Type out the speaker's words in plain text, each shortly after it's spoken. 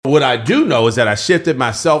what I do know is that I shifted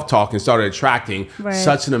my self-talk and started attracting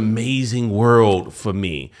such an amazing world for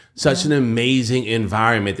me, such an amazing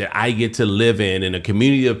environment that I get to live in, and a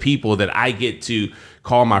community of people that I get to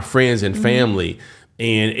call my friends and family.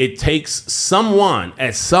 And it takes someone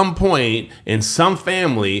at some point in some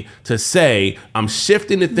family to say, I'm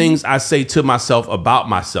shifting the things I say to myself about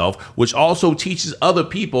myself, which also teaches other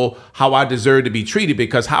people how I deserve to be treated,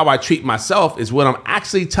 because how I treat myself is what I'm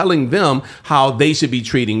actually telling them how they should be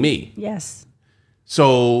treating me. Yes.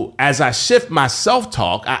 So as I shift my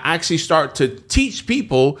self-talk, I actually start to teach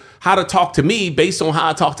people how to talk to me based on how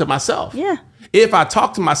I talk to myself. Yeah. If I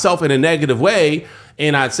talk to myself in a negative way,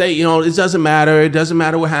 and I'd say, you know, it doesn't matter. It doesn't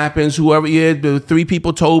matter what happens. Whoever, the 3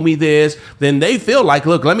 people told me this, then they feel like,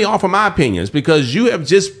 look, let me offer my opinions, because you have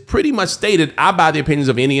just pretty much stated I buy the opinions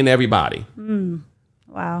of any and everybody.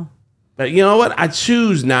 Wow. But you know what? I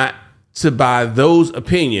choose not to buy those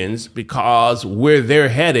opinions, because where they're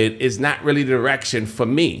headed is not really the direction for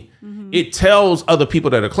me. It tells other people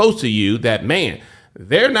that are close to you that, man,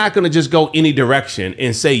 they're not going to just go any direction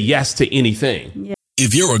and say yes to anything. Yeah.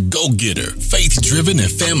 If you're a go-getter, faith-driven, and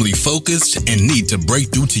family-focused, and need to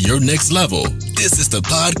break through to your next level, this is the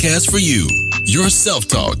podcast for you. Your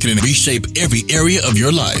self-talk can reshape every area of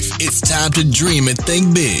your life. It's time to dream and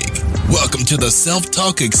think big. Welcome to the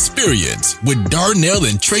Self-Talk Experience with Darnell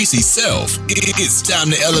and Tracy Self. It's time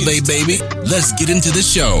to elevate, baby. Let's get into the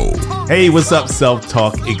show. Hey, what's up,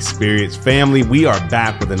 Self-Talk Experience family? We are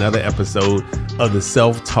back with another episode of the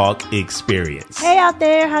Self-Talk Experience. Hey out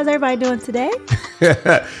there, how's everybody doing today?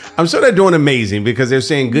 I'm sure they're doing amazing, because they're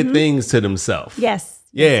saying good things to themselves. Yes.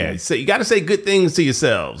 Yeah, so you got to say good things to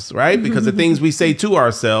yourselves, right? Because the things we say to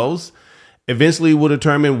ourselves eventually will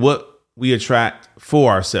determine what we attract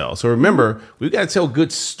for ourselves. So remember, we've got to tell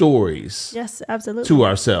good stories Yes, absolutely. to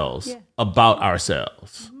ourselves about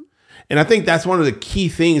ourselves. And I think that's one of the key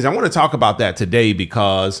things. I want to talk about that today,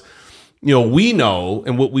 because, you know, we know,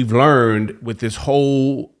 and what we've learned with this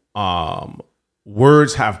whole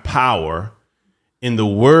words have power. And the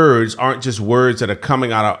words aren't just words that are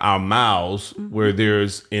coming out of our mouths where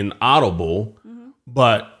there's inaudible,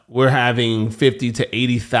 but we're having 50 to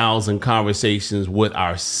 80,000 conversations with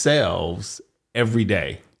ourselves every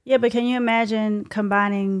day. Yeah, but can you imagine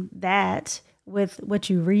combining that with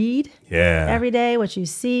what you read every day, what you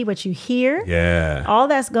see, what you hear? Yeah. All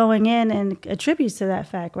that's going in and attributes to that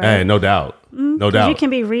fact, right? Hey, no doubt. No doubt. You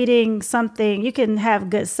can be reading something, you can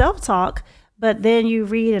have good self-talk, but then you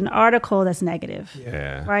read an article that's negative,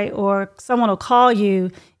 right? Or someone will call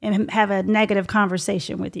you and have a negative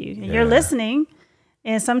conversation with you. And you're listening,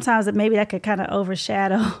 and sometimes maybe that could kind of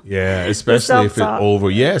overshadow. Yeah, especially if it's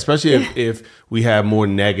over. Yeah, especially if we have more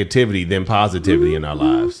negativity than positivity in our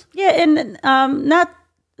lives. Yeah, and not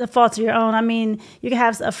the fault of your own. I mean, you can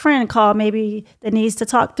have a friend call maybe that needs to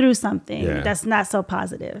talk through something that's not so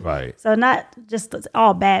positive. Right. So not just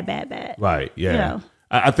all bad. Right, yeah. You know.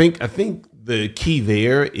 I think the key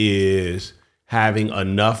there is having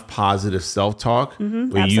enough positive self-talk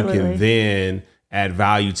where you can then add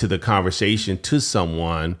value to the conversation to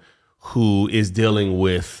someone who is dealing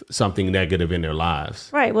with something negative in their lives.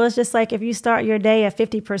 Right. Well, it's just like if you start your day at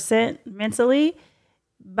 50% mentally,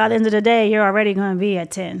 by the end of the day, you're already going to be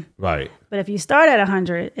at 10. Right. But if you start at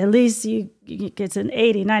 100, at least you get to an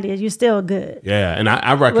 80, 90, you're still good. Yeah, and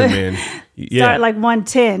I recommend start like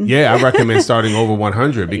 110. Yeah, I recommend starting over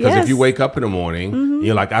 100, because if you wake up in the morning,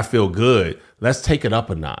 you're like, I feel good. Let's take it up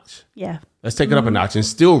a notch. Yeah. Let's take it up a notch and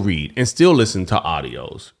still read and still listen to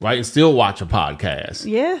audios, right? And still watch a podcast.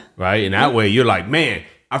 Yeah. Right? And that way you're like, man,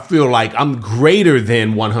 I feel like I'm greater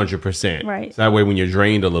than 100%. Right. So that way when you're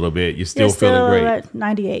drained a little bit, you're still feeling great. At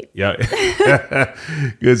 98. Yeah.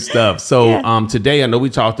 Good stuff. So today I know we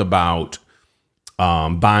talked about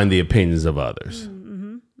buying the opinions of others.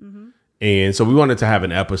 And so we wanted to have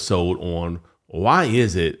an episode on why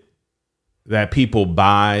is it that people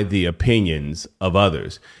buy the opinions of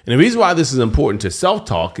others. And the reason why this is important to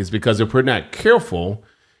self-talk is because if we're not careful,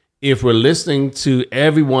 if we're listening to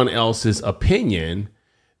everyone else's opinion,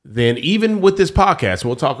 then even with this podcast,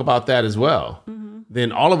 we'll talk about that as well,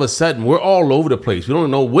 then all of a sudden we're all over the place. We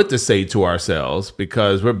don't know what to say to ourselves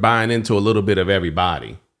because we're buying into a little bit of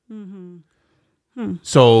everybody.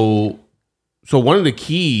 So one of the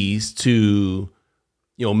keys to,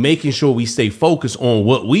 you know, making sure we stay focused on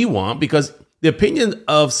what we want, because the opinion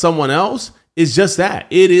of someone else is just that.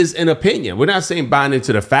 It is an opinion. We're not saying buying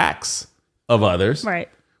into the facts of others. Right.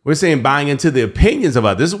 We're saying buying into the opinions of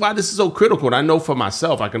others. This is why this is so critical. And I know for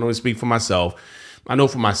myself, I can only speak for myself. I know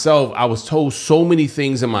for myself, I was told so many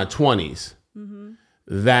things in my 20s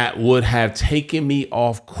that would have taken me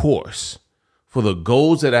off course for the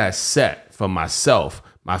goals that I set for myself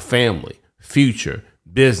my family, future,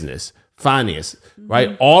 business, finance,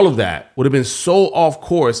 right? All of that would have been so off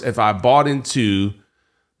course if I bought into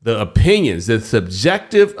the opinions, the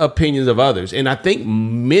subjective opinions of others. And I think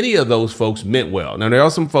many of those folks meant well. Now, there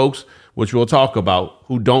are some folks, which we'll talk about,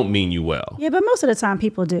 who don't mean you well. Yeah, but most of the time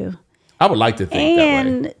people do. I would like to think that way.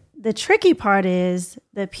 And the tricky part is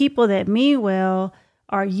the people that mean well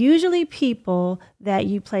are usually people that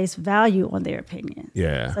you place value on their opinion.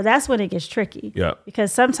 Yeah. So that's when it gets tricky. Yeah.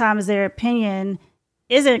 Because sometimes their opinion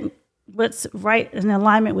isn't what's right in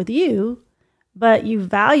alignment with you, but you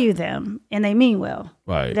value them and they mean well.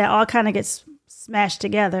 Right. That all kind of gets smashed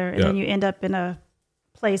together and then you end up in a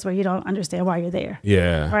place where you don't understand why you're there.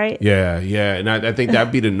 Yeah. Right? Yeah. And I think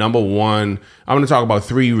that'd be the number one. I'm going to talk about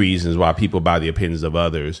 3 reasons why people buy the opinions of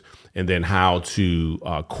others, and then how to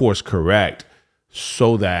course correct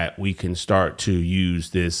so that we can start to use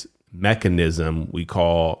this mechanism we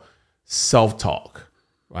call self-talk,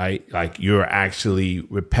 right? Like you're actually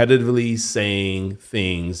repetitively saying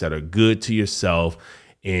things that are good to yourself,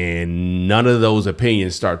 and none of those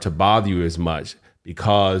opinions start to bother you as much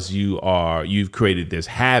because you've created this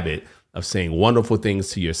habit of saying wonderful things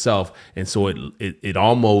to yourself. And so it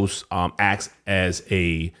almost acts as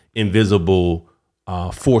a invisible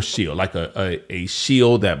force shield, like a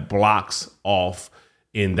shield that blocks off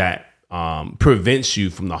and that prevents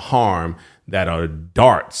you from the harm that are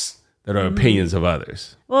darts, that are opinions of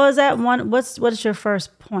others. Well, is that one? What's your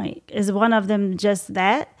first point? Is one of them just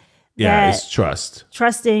that? Yeah, it's trust.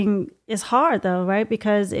 Trusting is hard though, right?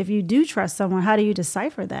 Because if you do trust someone, how do you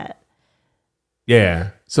decipher that?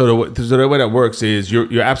 Yeah. So the way that works is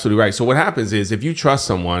you're absolutely right. So what happens is if you trust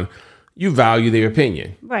someone, you value their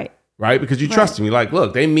opinion. Right. Right? Because you trust me. Like,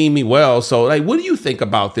 look, they mean me well. So like, what do you think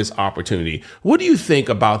about this opportunity? What do you think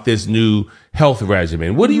about this new health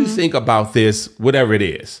regimen? What do you think about this, whatever it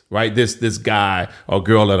is, right? This guy or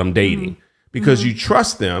girl that I'm dating. Because you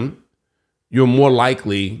trust them, you're more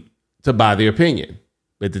likely to buy their opinion.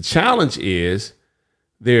 But the challenge is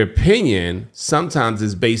their opinion sometimes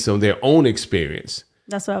is based on their own experience.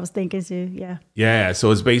 That's what I was thinking too. Yeah. Yeah. So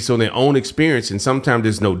it's based on their own experience. And sometimes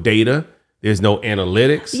there's no data. There's no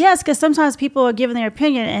analytics. Yes, because sometimes people are giving their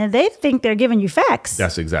opinion and they think they're giving you facts.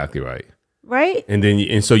 That's exactly right. Right.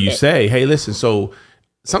 And so you say, hey, listen, so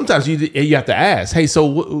sometimes you have to ask, hey, so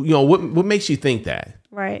what makes you think that?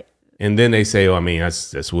 Right. And then they say,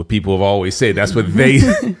 that's what people have always said. That's what they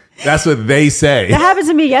say. That happened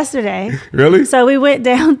to me yesterday. Really? So we went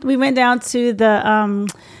down to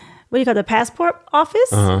the the passport office.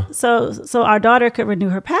 So our daughter could renew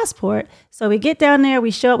her passport. So we get down there, we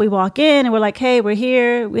show up, we walk in, and we're like, hey, we're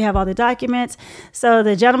here. We have all the documents. So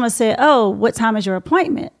the gentleman said, oh, what time is your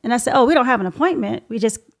appointment? And I said, oh, we don't have an appointment.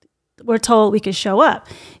 We're told we could show up.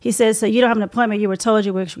 He says, so you don't have an appointment. You were told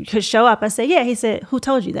you could show up. I said, yeah. He said, who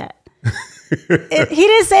told you that? He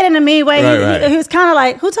didn't say it in a mean way. Right. He was kind of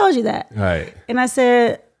like, who told you that? Right. And I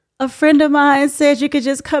said, a friend of mine said you could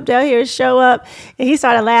just come down here and show up. And he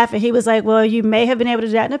started laughing. He was like, well, you may have been able to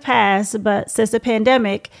do that in the past, but since the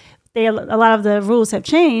pandemic, a lot of the rules have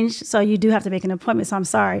changed. So you do have to make an appointment. So I'm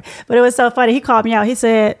sorry. But it was so funny. He called me out. He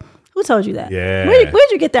said, who told you that? Yeah.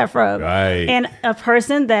 Where'd you get that from? Right. And a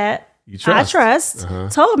person that I trust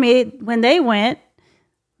told me when they went,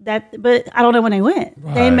 but I don't know when they went.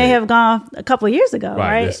 Right. They may have gone a couple of years ago,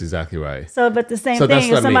 right? That's exactly right. So, but the same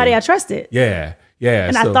thing is somebody I trusted. Yeah.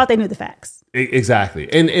 And I thought they knew the facts.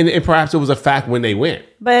 Exactly. And perhaps it was a fact when they went.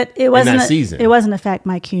 But it wasn't in that season. It wasn't a fact,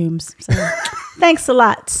 Mike Humes. So thanks a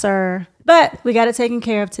lot, sir. But we got it taken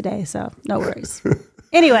care of today, so no worries.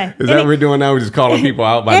 Anyway. Is that what we're doing now? We're just calling people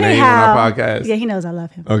out by name on our podcast? Yeah, he knows I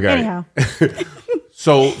love him. Okay. Anyhow.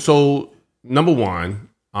 So number one,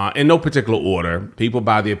 in no particular order, people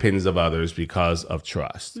buy the opinions of others because of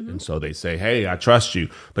trust. And so they say, hey, I trust you.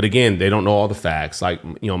 But again, they don't know all the facts. Like,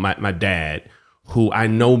 my dad, who I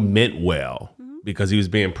know meant well because he was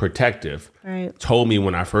being protective, told me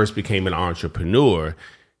when I first became an entrepreneur,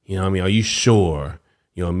 are you sure?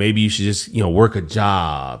 Maybe you should just, work a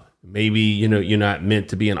job. Maybe, you're not meant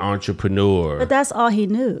to be an entrepreneur. But that's all he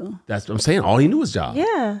knew. That's what I'm saying. All he knew was job.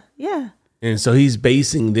 Yeah. And so he's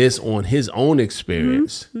basing this on his own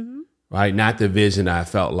experience, right? Not the vision I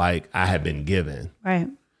felt like I had been given. Right.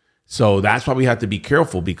 So that's why we have to be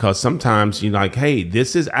careful, because sometimes you're like, hey,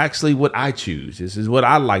 this is actually what I choose. This is what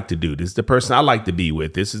I like to do. This is the person I like to be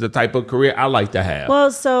with. This is the type of career I like to have.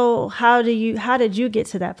 Well, so how did you get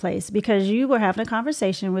to that place? Because you were having a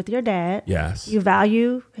conversation with your dad. Yes. You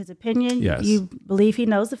value his opinion. Yes. You believe he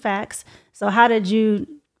knows the facts. So how did you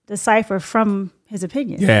decipher from his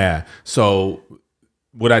opinion? Yeah. So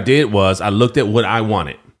what I did was I looked at what I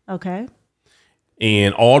wanted. Okay.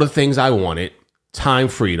 And all the things I wanted, time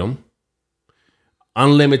freedom,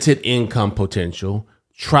 unlimited income potential,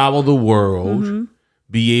 travel the world,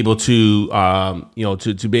 be able to,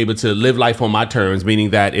 to be able to live life on my terms, meaning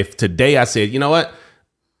that if today I said, you know what,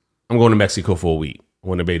 I'm going to Mexico for a week, I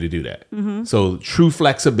want to be able to do that. So true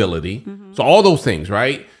flexibility. So all those things,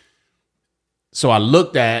 right? So I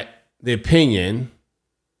looked at the opinion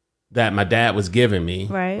that my dad was giving me,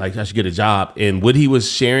 right, like I should get a job, and what he was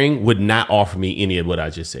sharing would not offer me any of what I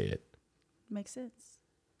just said. Makes sense.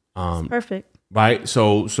 It's perfect. Right.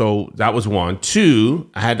 So that was one. Two,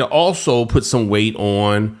 I had to also put some weight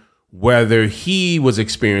on whether he was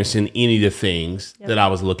experiencing any of the things that I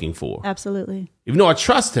was looking for. Absolutely. Even though I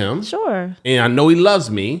trust him. Sure. And I know he loves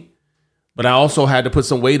me, but I also had to put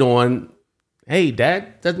some weight on, hey,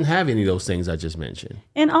 Dad doesn't have any of those things I just mentioned.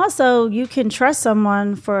 And also, you can trust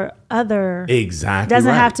someone for other. Exactly.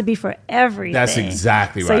 Doesn't have to be for everything. That's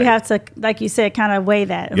exactly right. So you have to, like you said, kind of weigh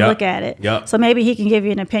that and look at it. Yep. So maybe he can give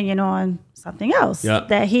you an opinion on something else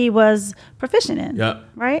that he was proficient in. Yep.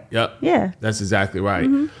 Right? Yep. Yeah. That's exactly right.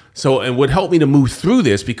 So, and what helped me to move through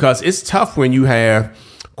this, because it's tough when you have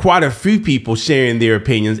quite a few people sharing their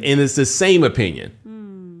opinions and it's the same opinion.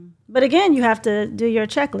 But again, you have to do your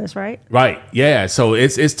checklist, right? Right. Yeah. So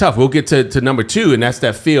it's tough. We'll get to number two, and that's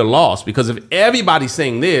that fear of loss. Because if everybody's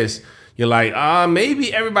saying this, you're like,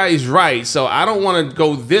 maybe everybody's right. So I don't want to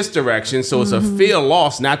go this direction. So it's a fear of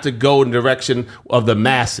loss not to go in the direction of the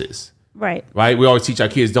masses. Right. Right. We always teach our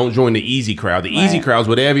kids, don't join the easy crowd. The easy crowd is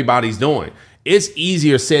what everybody's doing. It's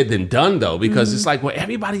easier said than done, though, because it's like, well,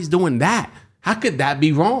 everybody's doing that. How could that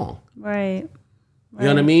be wrong? Right. You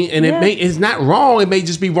know what I mean? And it's not wrong. It may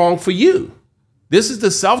just be wrong for you. This is the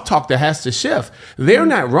self-talk that has to shift. They're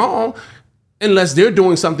not wrong unless they're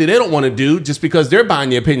doing something they don't want to do just because they're buying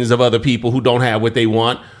the opinions of other people who don't have what they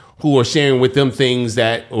want, who are sharing with them things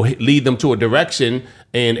that will lead them to a direction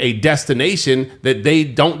and a destination that they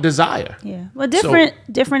don't desire. Yeah. Well, different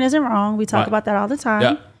isn't wrong. We talk about that all the time.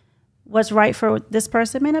 Yeah. What's right for this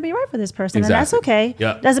person may not be right for this person. Exactly. And that's okay.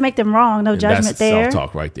 Yep. Doesn't make them wrong. No judgment that's there. That's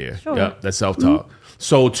self-talk right there. Sure. Yep, that's self-talk.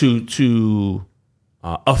 So to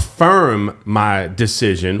affirm my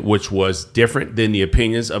decision, which was different than the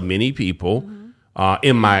opinions of many people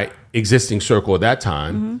in my existing circle at that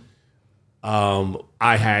time,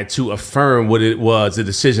 I had to affirm what it was, the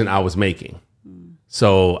decision I was making.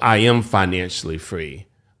 So I am financially free.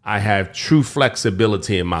 I have true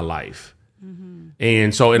flexibility in my life.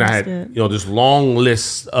 And so, and I had, this long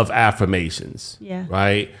list of affirmations. Yeah.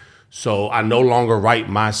 Right. So I no longer write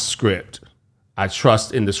my script. I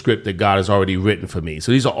trust in the script that God has already written for me.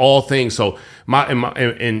 So these are all things. So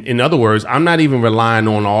in other words, I'm not even relying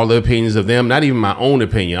on all the opinions of them, not even my own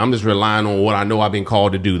opinion. I'm just relying on what I know I've been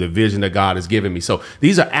called to do, the vision that God has given me. So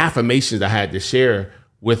these are affirmations I had to share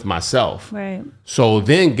with myself. Right. So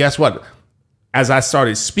then guess what? As I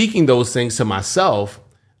started speaking those things to myself,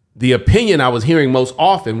 the opinion I was hearing most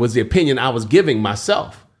often was the opinion I was giving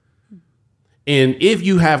myself. And if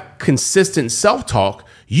you have consistent self-talk,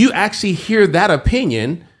 you actually hear that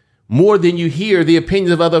opinion more than you hear the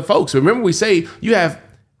opinions of other folks. Remember, we say you have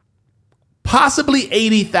possibly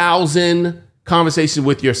 80,000 conversations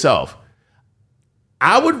with yourself.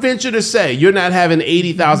 I would venture to say you're not having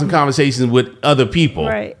 80,000 conversations with other people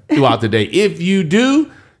throughout the day. If you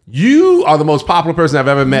do, you are the most popular person I've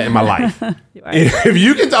ever met in my life. If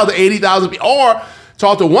you can talk to 80,000 people or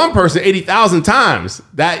talk to one person 80,000 times,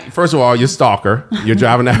 that, first of all, you're a stalker. You're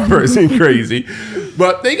driving that person crazy.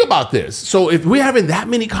 But think about this. So if we're having that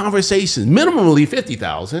many conversations, minimally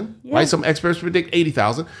 50,000, right? Some experts predict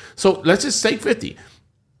 80,000. So let's just say 50.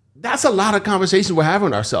 That's a lot of conversations we're having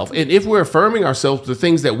with ourselves. And if we're affirming ourselves, the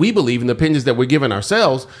things that we believe and the opinions that we're giving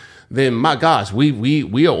ourselves, then my gosh,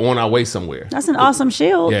 we are on our way somewhere. That's an awesome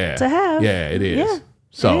shield to have. Yeah, it is.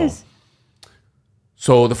 Yeah, it is.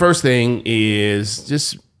 So the first thing is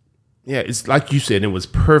just, it's like you said, it was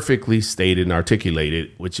perfectly stated and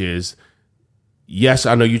articulated, which is, yes,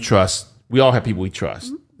 I know you trust. We all have people we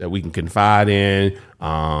trust that we can confide in.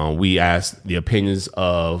 We ask the opinions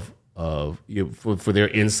of for their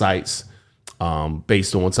insights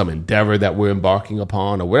based on some endeavor that we're embarking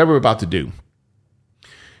upon or whatever we're about to do.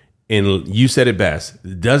 And you said it best.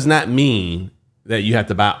 It does not mean that you have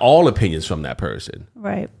to buy all opinions from that person.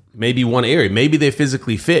 Right. Maybe one area. Maybe they're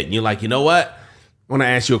physically fit. And you're like, you know what? I want to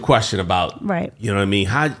ask you a question about, you know what I mean?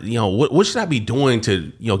 How, what should I be doing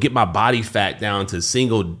to, get my body fat down to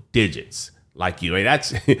single digits? Like you,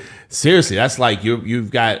 that's seriously, that's like you've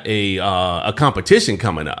got a competition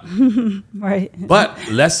coming up. Right. But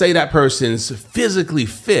let's say that person's physically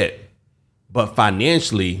fit, but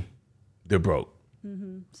financially they're broke.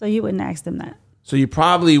 So you wouldn't ask them that. So you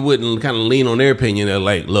probably wouldn't kind of lean on their opinion. They're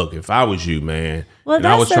like, look, if I was you, man, and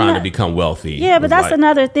I was trying to become wealthy. Yeah, but that's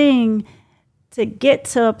another thing, to get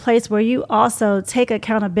to a place where you also take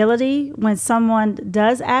accountability when someone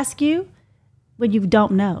does ask you when you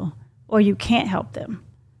don't know or you can't help them.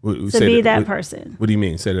 To be that person. What do you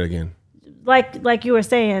mean? Say that again. Like you were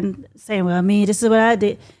saying, well, I mean, this is what I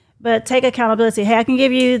did. But take accountability. Hey, I can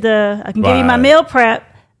give you my meal prep,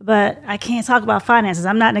 but I can't talk about finances.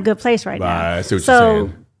 I'm not in a good place right now. I see what you're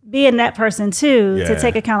saying. Being that person too, to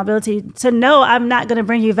take accountability, to know I'm not going to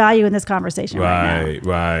bring you value in this conversation right now.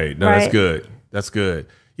 Right. No, that's good. That's good.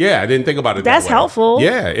 Yeah, I didn't think about it that way. That's helpful.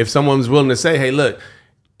 Yeah, if someone's willing to say, hey, look,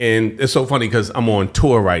 and it's so funny because I'm on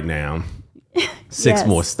tour right now. 6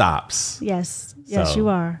 more stops. Yes, you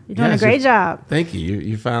are. You're doing a great job. Thank you.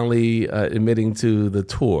 You're finally admitting to the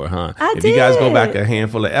tour, huh? If you guys go back a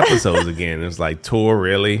handful of episodes again, it's like, tour,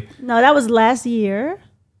 really? No, that was last year.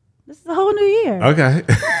 This is a whole new year. Okay.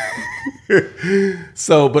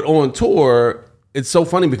 But on tour, it's so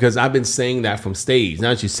funny because I've been saying that from stage. Now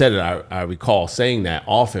that you said it, I recall saying that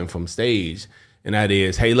often from stage. And that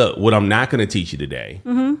is, hey, look, what I'm not going to teach you today.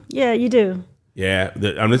 Mm-hmm. Yeah, you do. Yeah,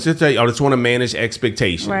 I'm just going to tell you, I just want to manage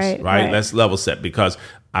expectations, right? Let's level set, because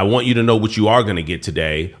I want you to know what you are going to get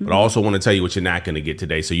today, but I also want to tell you what you're not going to get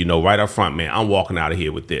today. So, right up front, man, I'm walking out of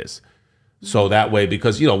here with this. So that way,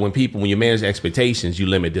 because, when you manage expectations, you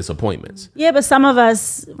limit disappointments. Yeah, but some of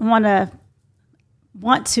us want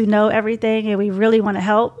to know everything and we really want to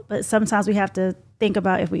help, but sometimes we have to think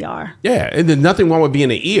about if we are. Yeah, and there's nothing wrong with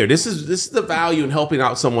being an ear. This is the value in helping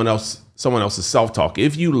out someone else's self-talk.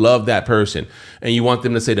 If you love that person and you want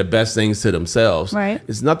them to say the best things to themselves,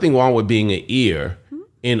 there's nothing wrong with being an ear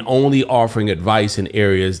and only offering advice in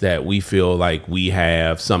areas that we feel like we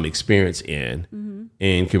have some experience in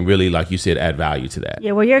and can really, like you said, add value to that.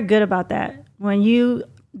 Yeah, well, you're good about that. When you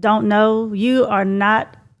don't know, you are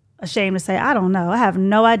not ashamed to say, I don't know. I have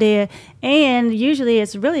no idea. And usually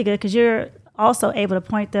it's really good because you're also able to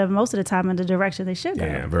point them most of the time in the direction they should go.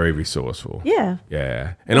 Yeah, very resourceful. Yeah.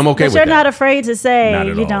 And I'm okay with that. But you're not afraid to say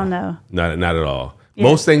you don't know. Not at all. Yeah.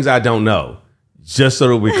 Most things I don't know, just so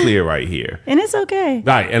that we're clear right here. And it's okay.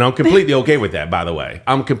 Right. And I'm completely okay with that, by the way.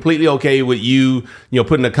 I'm completely okay with you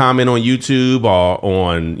putting a comment on YouTube or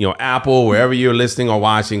on, Apple, wherever you're listening or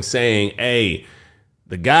watching, saying, hey,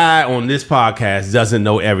 the guy on this podcast doesn't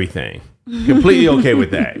know everything. Completely okay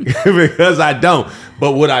with that because I don't.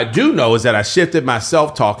 But what I do know is that I shifted my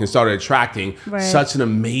self-talk and started attracting such an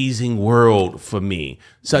amazing world for me,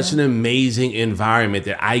 such an amazing environment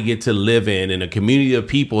that I get to live in a community of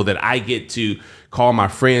people that I get to call my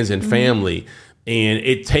friends and family. And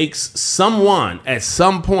it takes someone at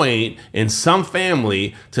some point in some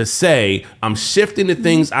family to say, I'm shifting the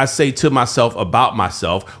things I say to myself about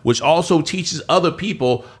myself, which also teaches other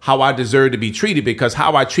people how I deserve to be treated, because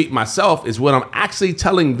how I treat myself is what I'm actually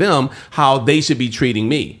telling them how they should be treating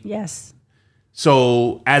me. Yes.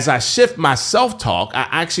 So as I shift my self-talk, I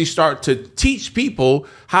actually start to teach people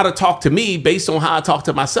how to talk to me based on how I talk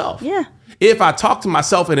to myself. Yeah. If I talk to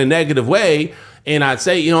myself in a negative way, and I'd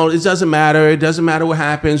say, it doesn't matter. It doesn't matter what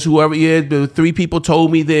happens. Whoever, the 3 people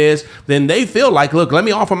told me this. Then they feel like, look, let me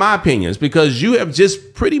offer my opinions, because you have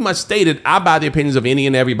just pretty much stated I buy the opinions of any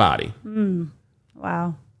and everybody.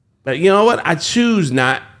 Wow. But you know what? I choose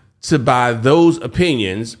not to buy those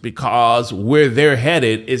opinions because where they're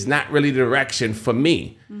headed is not really the direction for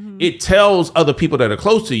me. It tells other people that are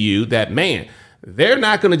close to you that, man, they're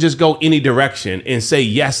not going to just go any direction and say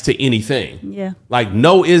yes to anything. Yeah. Like,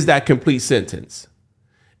 no is that complete sentence.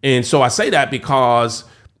 And so I say that because,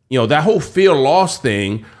 that whole fear loss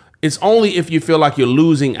thing, it's only if you feel like you're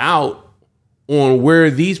losing out on where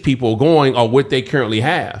these people are going or what they currently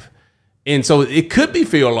have. And so it could be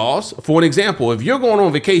fear loss. For an example, if you're going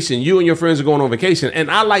on vacation, you and your friends are going on vacation, and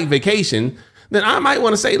I like vacation, then I might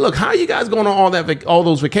want to say, look, how are you guys going on all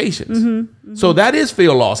those vacations? So that is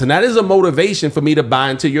fear loss. And that is a motivation for me to buy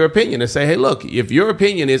into your opinion and say, hey, look, if your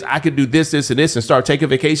opinion is I could do this, this, and this and start taking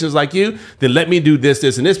vacations like you, then let me do this,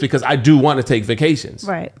 this, and this, because I do want to take vacations.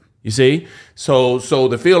 Right. You see? So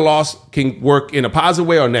the fear loss can work in a positive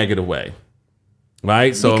way or a negative way.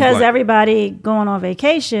 Right? So because everybody going on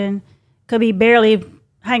vacation could be barely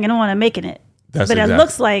hanging on and making it. But it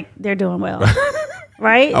looks like they're doing well.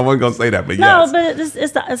 Right? I wasn't going to say that, but no, but it's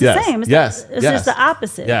the same. It's just the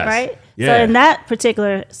opposite, right? Yeah. So in that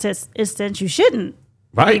particular instance, you shouldn't.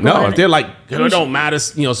 Right? No, if they're like, it don't matter,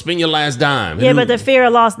 spend your last dime. Yeah, but the fear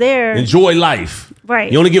of loss there. Enjoy life.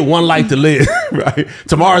 Right. You only get one life to live, right?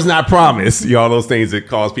 Tomorrow's not promised. All those things that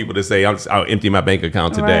cause people to say, I'll empty my bank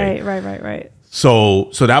account today. Right. So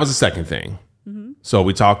that was the second thing. So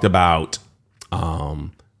we talked about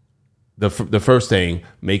the first thing,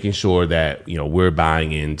 making sure that, we're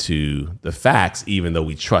buying into the facts, even though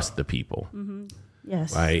we trust the people. Mm-hmm.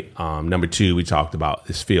 Yes. Right. Number 2, we talked about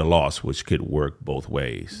is fear loss, which could work both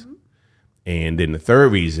ways. Mm-hmm. And then the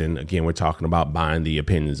third reason, again, we're talking about buying the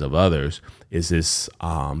opinions of others, is this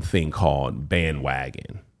thing called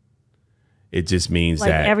bandwagon. It just means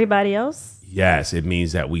that everybody else. Yes, it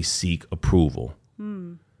means that we seek approval.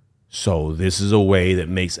 So this is a way that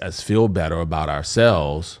makes us feel better about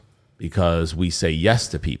ourselves because we say yes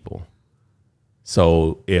to people.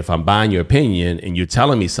 So if I'm buying your opinion and you're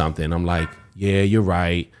telling me something, I'm like, yeah, you're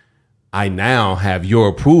right. I now have your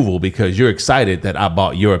approval because you're excited that I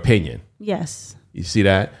bought your opinion. Yes. You see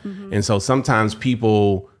that? Mm-hmm. And so sometimes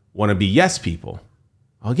people want to be yes people.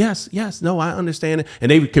 Oh, yes, no, I understand it. And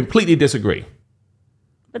they completely disagree.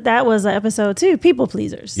 But that was an episode 2, people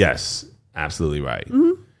pleasers. Yes, absolutely right.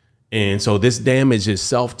 Mm-hmm. And so this damages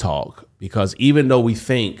self-talk because even though we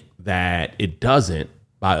think that it doesn't,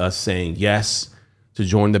 by us saying yes to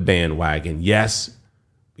join the bandwagon, yes,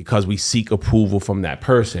 because we seek approval from that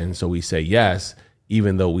person. So we say yes,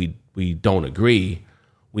 even though we don't agree,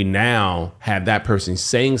 we now have that person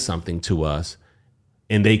saying something to us,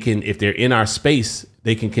 and they can, if they're in our space,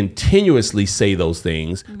 they can continuously say those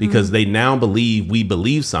things because they now believe we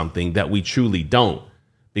believe something that we truly don't.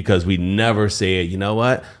 Because we never said, you know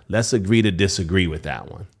what, let's agree to disagree with that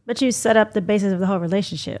one. But you set up the basis of the whole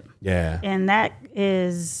relationship. Yeah. And that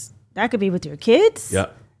could be with your kids.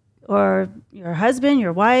 Yep. Or your husband,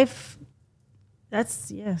 your wife.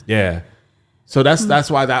 Yeah. So that's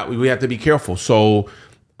why we have to be careful. So,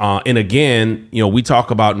 and again, we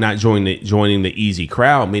talk about not joining the easy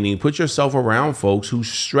crowd, meaning put yourself around folks who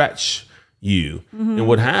stretch you. Mm-hmm. And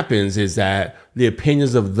what happens is that the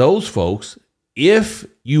opinions of those folks, if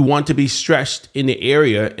you want to be stretched in the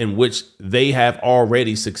area in which they have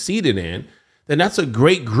already succeeded in, then that's a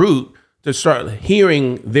great group to start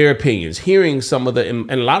hearing their opinions, hearing some of and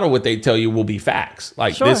a lot of what they tell you will be facts.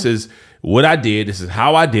 Like, sure, this is what I did. This is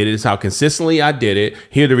how I did it. This is how consistently I did it.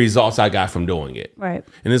 Here are the results I got from doing it. Right.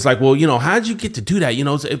 And it's like, well, how'd you get to do that?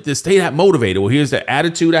 If to stay that motivated, well, here's the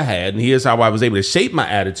attitude I had. And here's how I was able to shape my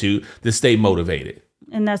attitude to stay motivated.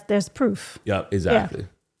 And there's proof. Yep, exactly.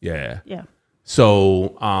 Yeah.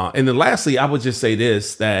 So, and then lastly, I would just say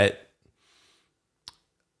this, that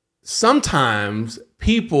sometimes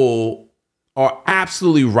people are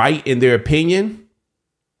absolutely right in their opinion,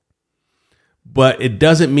 but it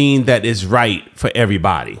doesn't mean that it's right for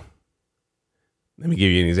everybody. Let me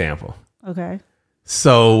give you an example. Okay.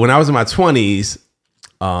 So when I was in my 20s,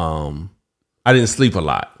 I didn't sleep a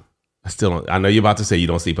lot. I know you're about to say you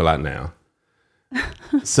don't sleep a lot now.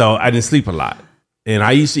 So I didn't sleep a lot. And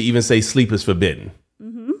I used to even say sleep is forbidden.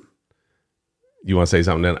 Mm-hmm. You want to say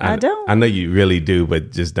something? I don't. I know you really do,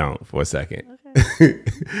 but just don't for a second. Okay.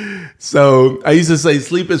 So I used to say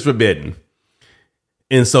sleep is forbidden.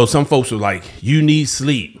 And so some folks were like, you need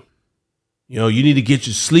sleep. You need to get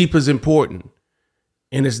your sleep is important.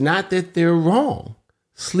 And it's not that they're wrong.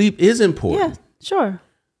 Sleep is important. Yeah, sure.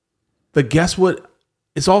 But guess what?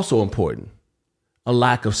 It's also important. A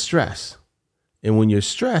lack of stress. And when you're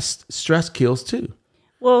stressed, stress kills too.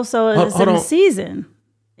 Well, so it's in a season.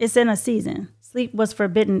 It's in a season. Sleep was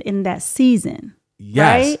forbidden in that season.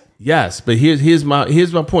 Yes, right? Yes. But here's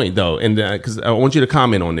my point though, and because I want you to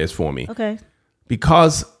comment on this for me. Okay.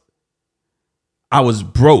 Because I was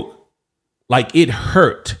broke, like it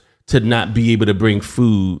hurt to not be able to bring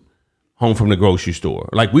food home from the grocery store.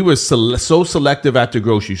 Like we were so selective at the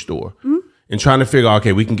grocery store and trying to figure out,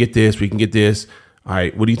 okay, we can get this. All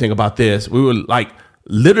right, what do you think about this? We were like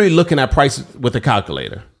literally looking at prices with a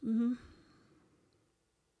calculator. Mm-hmm.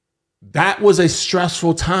 That was a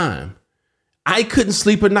stressful time. I couldn't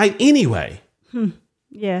sleep at night anyway.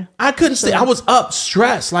 Yeah. I couldn't sleep. I was up,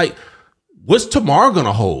 stressed. Like, what's tomorrow going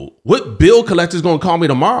to hold? What bill collector's going to call me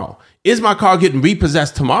tomorrow? Is my car getting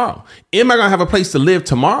repossessed tomorrow? Am I going to have a place to live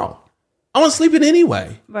tomorrow? I wasn't sleeping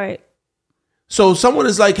anyway. Right. So someone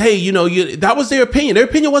is like, hey, that was their opinion. Their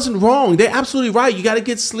opinion wasn't wrong. They're absolutely right. You got to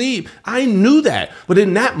get sleep. I knew that. But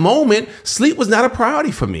in that moment, sleep was not a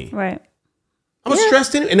priority for me. Right. I was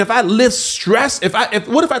stressed in it. And if I lived stressed,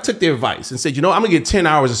 what if I took their advice and said, I'm going to get 10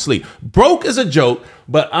 hours of sleep? Broke is a joke,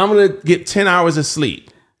 but I'm going to get 10 hours of sleep.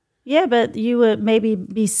 Yeah, but you would maybe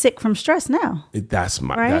be sick from stress now. That's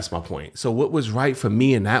my point. So what was right for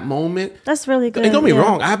me in that moment? That's really good. And don't get me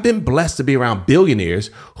wrong. I've been blessed to be around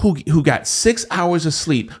billionaires who got 6 hours of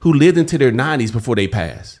sleep, who lived into their 90s before they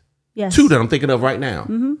passed. Yes. 2 that I'm thinking of right now.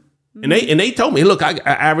 Mm-hmm. Mm-hmm. And they told me, look, I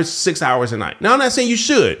average 6 hours a night. Now I'm not saying you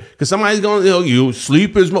should, because somebody's going to you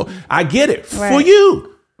sleep is more. I get it for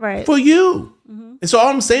you, right? For you. Mm-hmm. And so all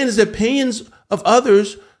I'm saying is the opinions of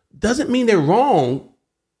others doesn't mean they're wrong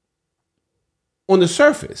on the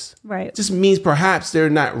surface. Right. It just means perhaps they're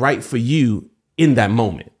not right for you in that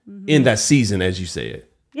moment, in that season, as you said.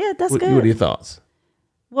 Yeah, that's good. What are your thoughts?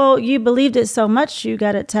 Well, you believed it so much, you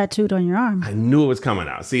got it tattooed on your arm. I knew it was coming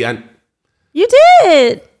out. See, You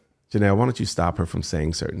did. Janelle, why don't you stop her from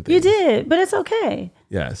saying certain things? You did, but it's okay.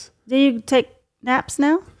 Yes. Do you take naps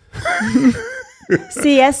now?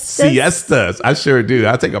 Siestas? I sure do.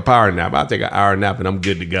 I take a power nap. I'll take an hour nap and I'm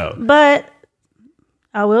good to go. But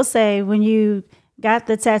I will say, when you got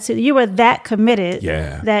the tattoo, you were that committed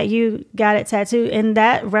that you got it tattooed, and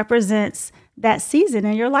that represents that season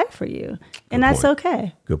in your life for you. And that's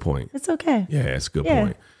okay. Good point. It's okay. Yeah, it's a good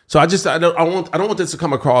point. So I don't want this to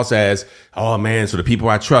come across as, oh man, so the people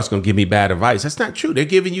I trust gonna give me bad advice. That's not true. They're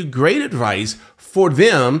giving you great advice for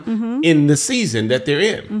them in the season that they're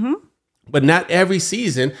in. But not every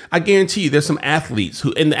season. I guarantee you there's some athletes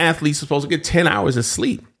and the athletes are supposed to get 10 hours of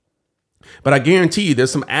sleep. But I guarantee you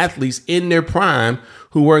there's some athletes in their prime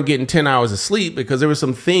who weren't getting 10 hours of sleep because there were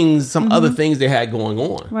some other things they had going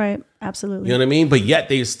on. Right. Absolutely. You know what I mean? But yet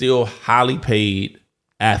they're still highly paid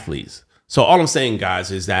athletes. So all I'm saying, guys,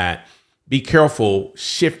 is that be careful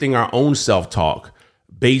shifting our own self-talk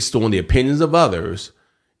based on the opinions of others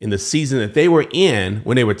in the season that they were in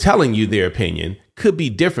when they were telling you their opinion could be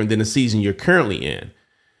different than the season you're currently in.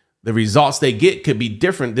 The results they get could be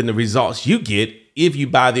different than the results you get if you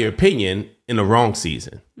buy their opinion in the wrong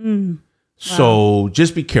season. Wow. So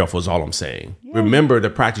just be careful is all I'm saying. Yeah. Remember to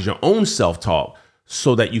practice your own self-talk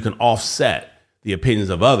so that you can offset the opinions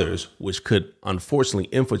of others, which could unfortunately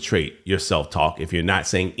infiltrate your self-talk if you're not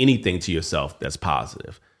saying anything to yourself that's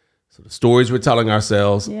positive. So the stories we're telling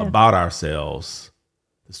ourselves about ourselves,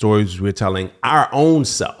 the stories we're telling our own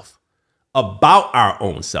self about our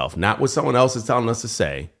own self, not what someone else is telling us to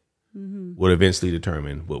say, will eventually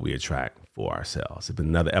determine what we attract for ourselves. It's been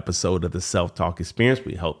another episode of the Self-Talk Experience.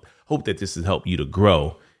 We hope that this has helped you to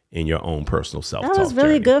grow in your own personal self-talk. That was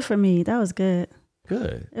really good for me. That was good.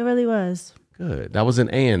 Good. It really was. Good. That was an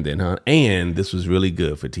and then, huh? And this was really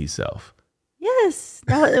good for T-Self. Yes.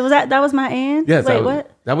 That was my and? Yes. Wait,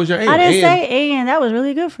 what? That was your and. I didn't say and. That was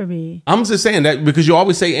really good for me. I'm just saying that because you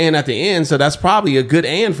always say and at the end, so that's probably a good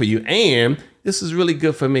and for you. And this is really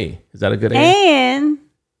good for me. Is that a good and? And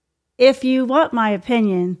if you want my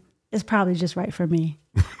opinion, it's probably just right for me.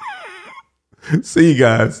 See you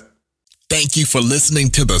guys. Thank you for listening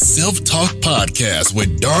to the Self-Talk Podcast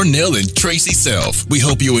with Darnell and Tracy Self. We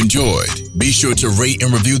hope you enjoyed. Be sure to rate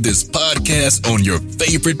and review this podcast on your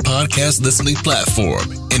favorite podcast listening platform.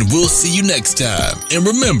 And we'll see you next time. And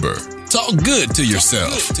remember, talk good to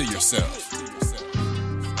yourself.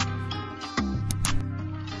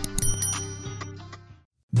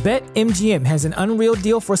 BetMGM has an unreal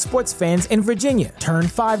deal for sports fans in Virginia. Turn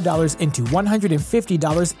 $5 into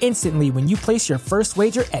 $150 instantly when you place your first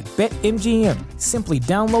wager at BetMGM. Simply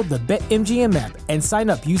download the BetMGM app and sign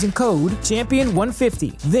up using code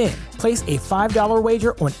Champion150. Then, place a $5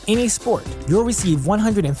 wager on any sport. You'll receive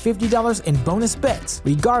 $150 in bonus bets,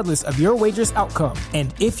 regardless of your wager's outcome.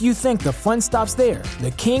 And if you think the fun stops there,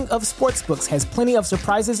 the king of sportsbooks has plenty of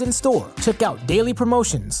surprises in store. Check out daily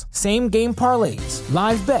promotions, same-game parlays,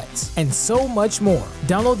 live bets, and so much more.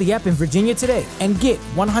 Download the app in Virginia today and get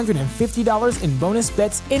 $150 in bonus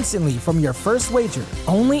bets instantly from your first wager.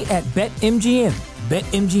 Only at BetMGM.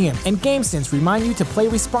 BetMGM and GameSense remind you to play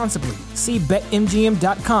responsibly. See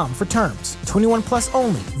BetMGM.com for terms. 21 plus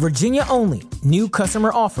only. Virginia only. New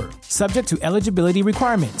customer offer. Subject to eligibility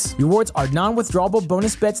requirements. Rewards are non-withdrawable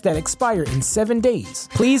bonus bets that expire in 7 days.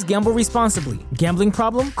 Please gamble responsibly. Gambling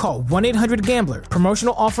problem? Call 1-800-GAMBLER.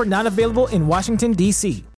 Promotional offer not available in Washington, D.C.